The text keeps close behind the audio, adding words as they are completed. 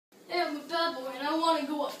bad boy and I want to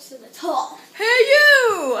go up to the top. Hey,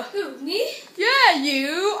 you! Who, me? Yeah,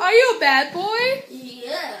 you. Are you a bad boy?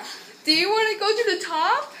 Yeah. Do you want to go to the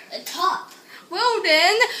top? The top. Well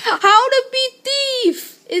then, How to Be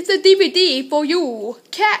Thief is a DVD for you.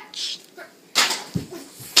 Catch.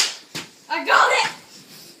 I got it!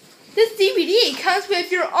 This DVD comes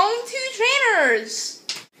with your own 2 trainers.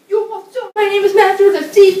 Yo, what's up? My name is Master the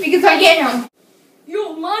Thief because I am.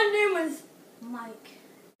 Yo, my name is Mike.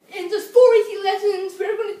 In this 4 easy lessons,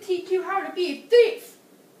 we're going to teach you how to be a thief.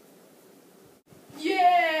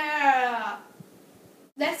 Yeah!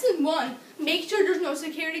 Lesson 1. Make sure there's no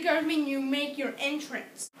security guard when you make your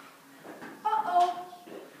entrance. Uh-oh.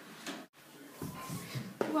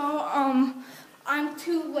 Well, I'm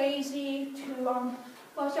too lazy to,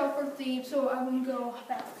 watch out for thieves, so I'm going to go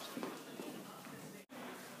back.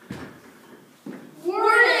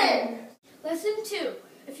 Warning! Lesson 2.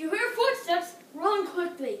 If you hear footsteps, run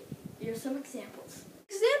quickly. Here are some examples.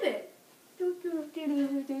 Exhibit.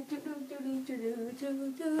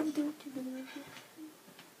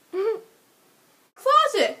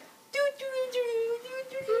 Closet.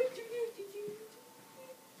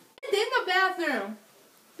 And in the bathroom.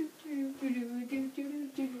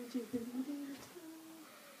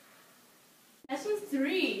 Lesson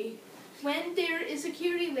 3. When there is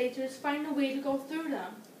security lasers, find a way to go through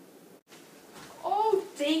them. Oh,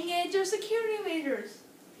 dang it, there's security lasers.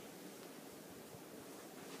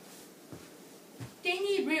 They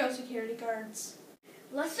need real security guards.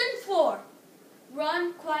 Lesson 4.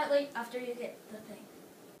 Run quietly after you get the thing.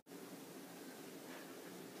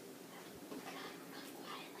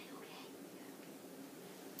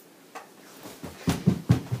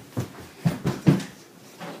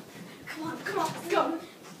 Come on, let's go.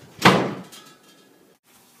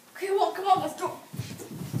 Okay, well, come on, let's go.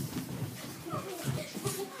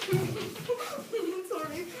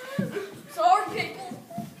 Sorry. Sorry, people.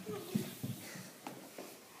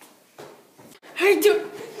 Hey, dude.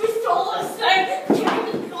 We stole this thing.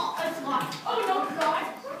 Oh, no, God.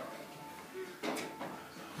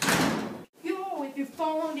 Yo, if you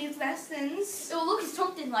follow these lessons. It will look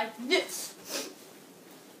something like this.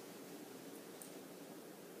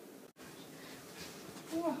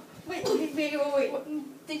 Whoa. Wait. What,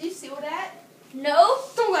 did you steal that? No.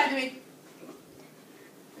 Don't lie to me.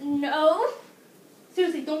 No.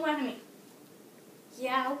 Seriously, don't lie to me.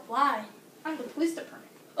 Yeah, why? I'm the police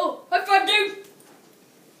department. Oh, high five, dude.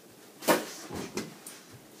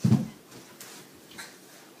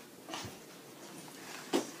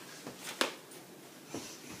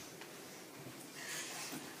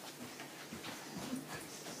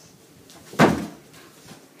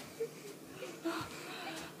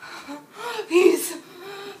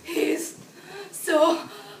 He's so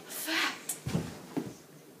fat.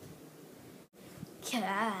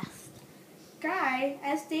 Cast. Guy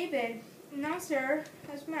as David, announcer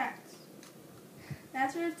as Max.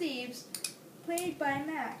 Master of Thieves, played by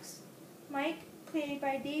Max. Mike, played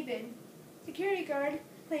by David. Security guard,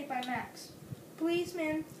 played by Max.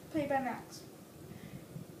 Policeman, played by Max.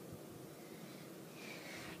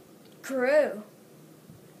 Crew.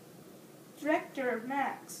 Director,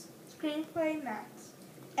 Max. Screenplay, Max.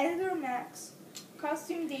 Editor, Max.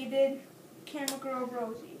 Costume, David. Camera girl,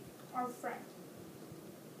 Rosie, our friend.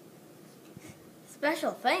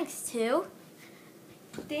 Special thanks to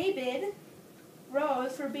David,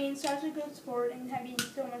 Rose for being such a good sport and having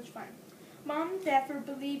so much fun. Mom and Dad for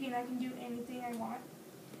believing I can do anything I want.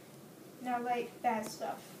 Not like bad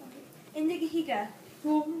stuff. Okay. And Higa,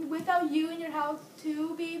 who without you in your how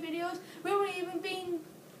to be videos, we wouldn't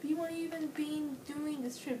even be doing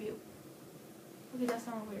this tribute. Okay, that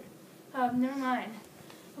sounds weird. Never mind.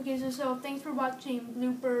 Okay, so thanks for watching.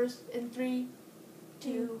 Bloopers in 3,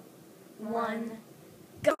 2, 1.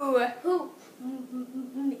 Go. who?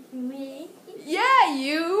 Me? Yeah,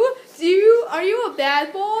 you. Are you a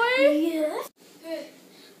bad boy? Yes.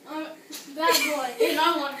 I'm a bad boy, and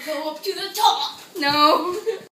I want to go up to the top. No.